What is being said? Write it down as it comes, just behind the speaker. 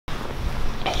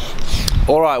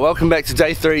Alright, welcome back to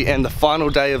day 3 and the final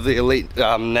day of the elite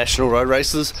national road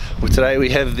races. Today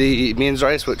we have the men's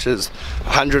race, which is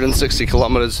 160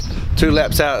 kilometers, 2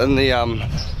 laps out in the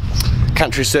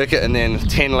country circuit and then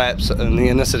 10 laps in the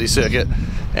inner city circuit.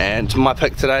 And my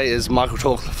pick today is Michael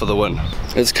Talk for the win.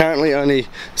 It's currently only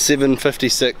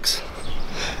 7:56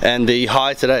 and the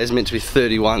high today is meant to be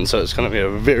 31, so it's going to be a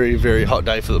very hot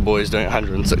day for the boys doing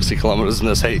 160 kilometers in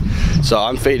this heat. So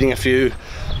I'm feeding a few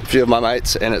of my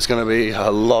mates, and it's going to be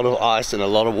a lot of ice and a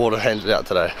lot of water handed out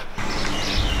today.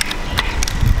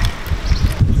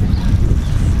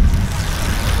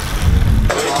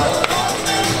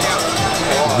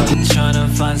 Trying to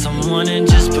find someone and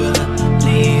just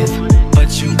believe,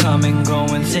 but you come and go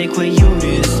and take what you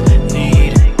just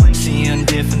need. Seeing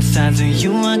different sides of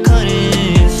you I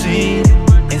couldn't see.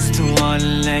 It's too hard to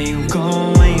let you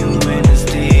go when you in this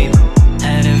deep.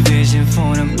 Had a vision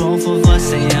for the both of us,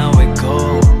 say how it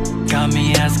go. Got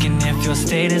me asking if you'll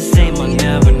stay the same, I'll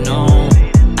never know.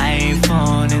 I ain't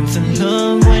falling into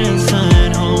love when it's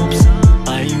sun hopes.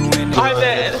 Are you in the I'm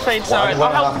there at the same time.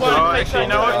 I'll help one make sure you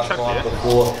know what I'm chucking it.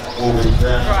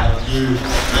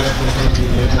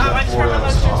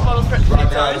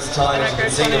 Right now it's time, as you can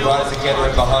see the riders are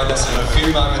gathering behind us. In a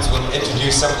few moments we'll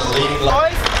introduce some of the leading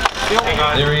lights.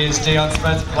 There he is, Dion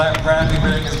Smith, proudly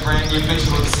wearing his brand new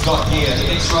picture with Scott here. The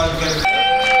next rider we're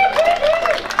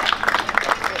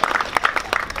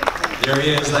There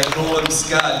he is, they call him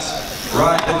Scud.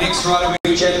 Right, the next rider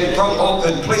we're champion from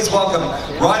Auckland. Please welcome,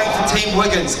 riding for Team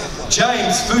Wiggins,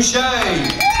 James Fouche.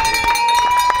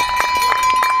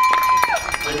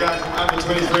 We're going from under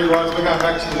 23 riders, we're going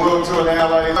back to the World Tour now,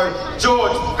 ladies.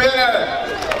 George Bennett.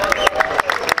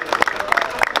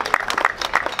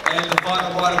 And the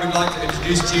final rider we'd like to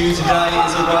introduce to you today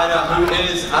is a rider who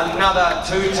is another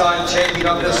two-time champion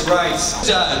of this race,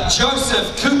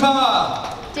 Joseph Cooper.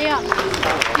 Dion, did you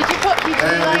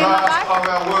lay in my bag? Of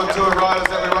our World Tour riders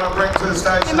that we want to bring to the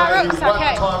stage In my today. He won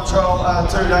rucksack, the time trial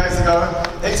 2 days ago.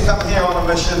 He's come here on a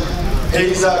mission.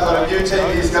 He's got a new team.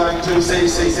 He's going to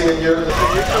CCC in Europe.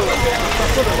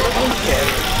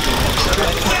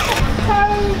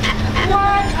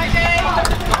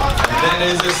 That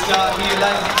is the start here,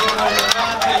 ladies and gentlemen.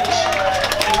 Advantage,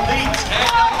 Elite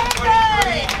and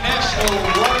 23 National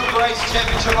Road Race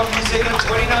Championship of New Zealand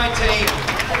 2019.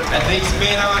 And these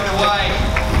men are underway.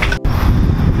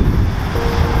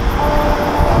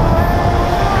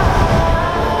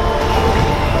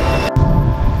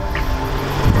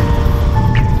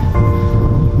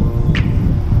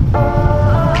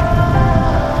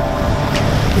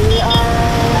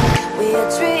 We are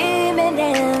dreaming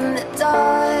in the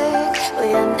dark. We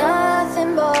are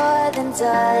nothing more than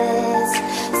dust.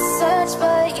 Search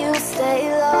but you stay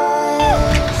lost.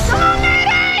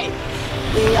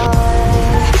 We are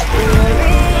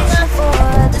reaching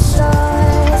for the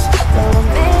stars, but we're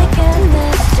making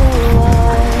this too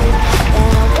hard.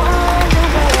 And I wonder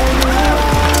where you are.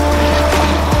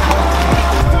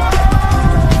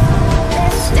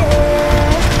 It's still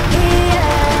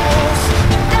yes,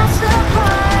 that's the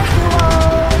part you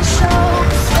always show.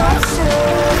 So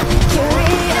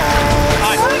curious,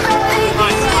 maybe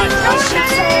you should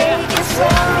take it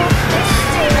slow. It's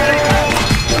still yes.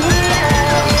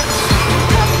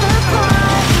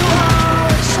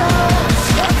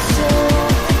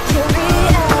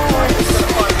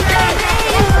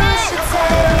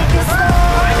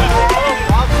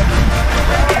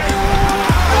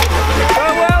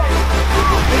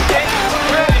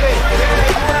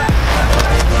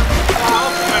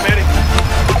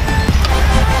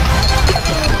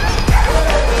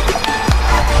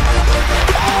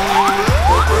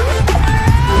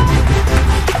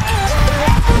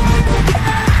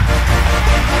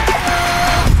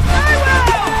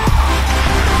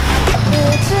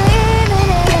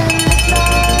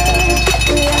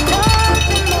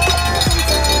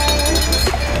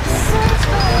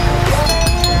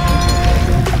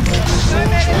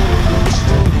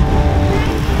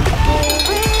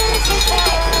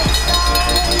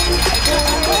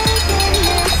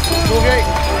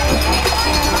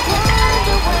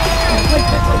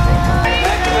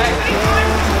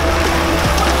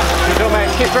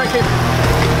 Keep drinking.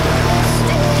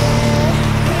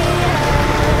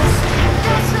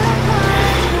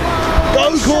 Go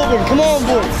Corbin, come on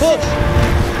boy, push!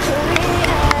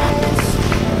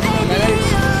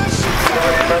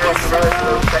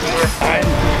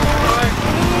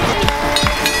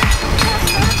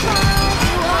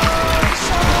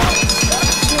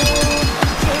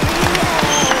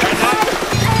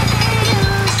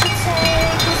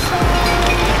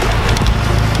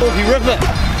 Rip it!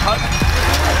 Oh,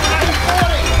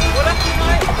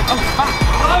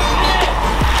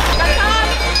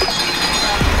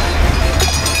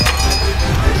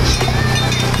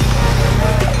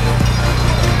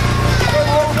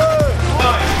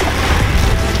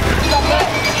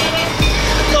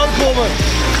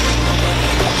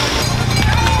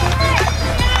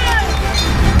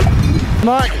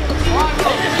 Mike.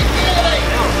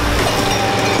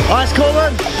 Ice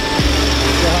Corbin.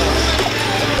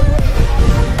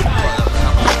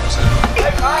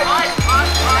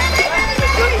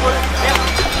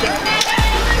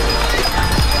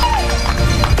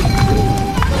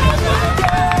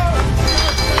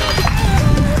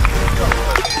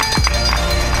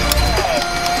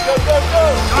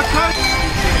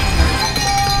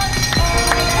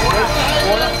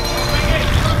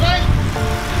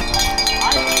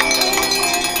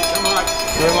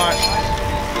 Very much.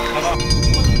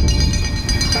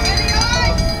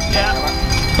 Yeah.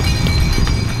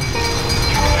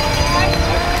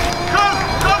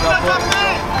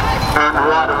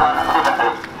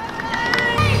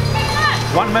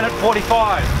 1 minute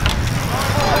 45.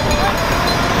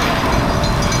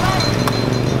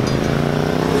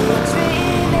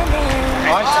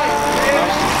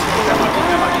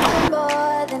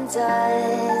 More than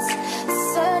does.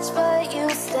 Search, but you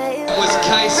stay. Was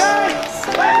Case.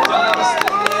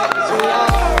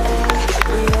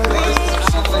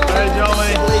 Hey,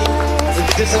 Jolly.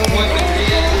 Disappointment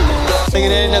here.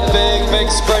 Bringing in a big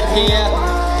sprint here.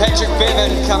 Patrick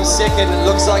Bevan comes second. It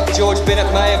looks like George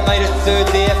Bennett may have made it third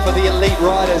there for the elite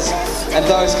riders. And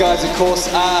those guys, of course,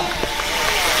 are...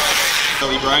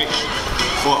 Early break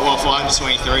for under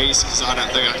 23s because I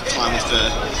don't think I can climb with the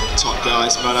top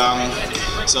guys. But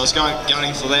so I was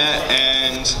gunning for that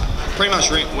and pretty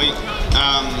much went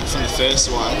from the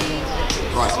first one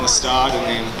right from the start,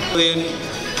 and then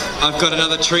I've got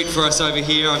another treat for us over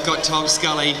here. I've got Tom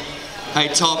Scully. Hey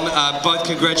Tom, both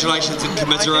congratulations and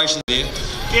commiserations there.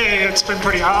 Yeah, it's been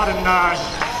pretty hard, and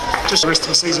just the rest of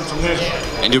the season from there.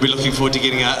 And you'll be looking forward to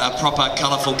getting a proper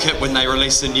colourful kit when they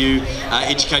release the new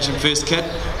Education First kit?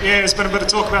 Yeah, there's been a bit of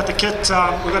talk about the kit. We've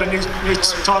got a new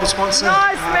title sponsor.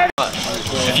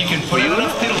 If you can put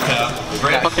enough pedal power,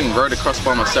 I fucking rode across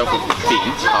by myself with the feet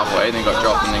halfway, then got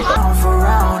dropped and then got...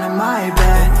 around in my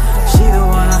bed. She the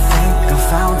one I think I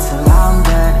found till I'm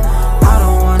dead. I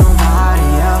don't want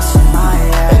nobody else in my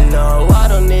head. And no, I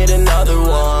don't need another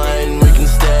one. We can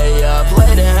stay up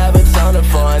late and have a ton of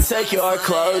fun. Take your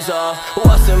clothes off.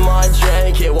 What's in my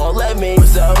drink? It won't let me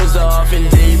doze off. And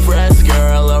deep breaths,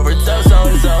 girl, overdose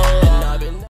on zone.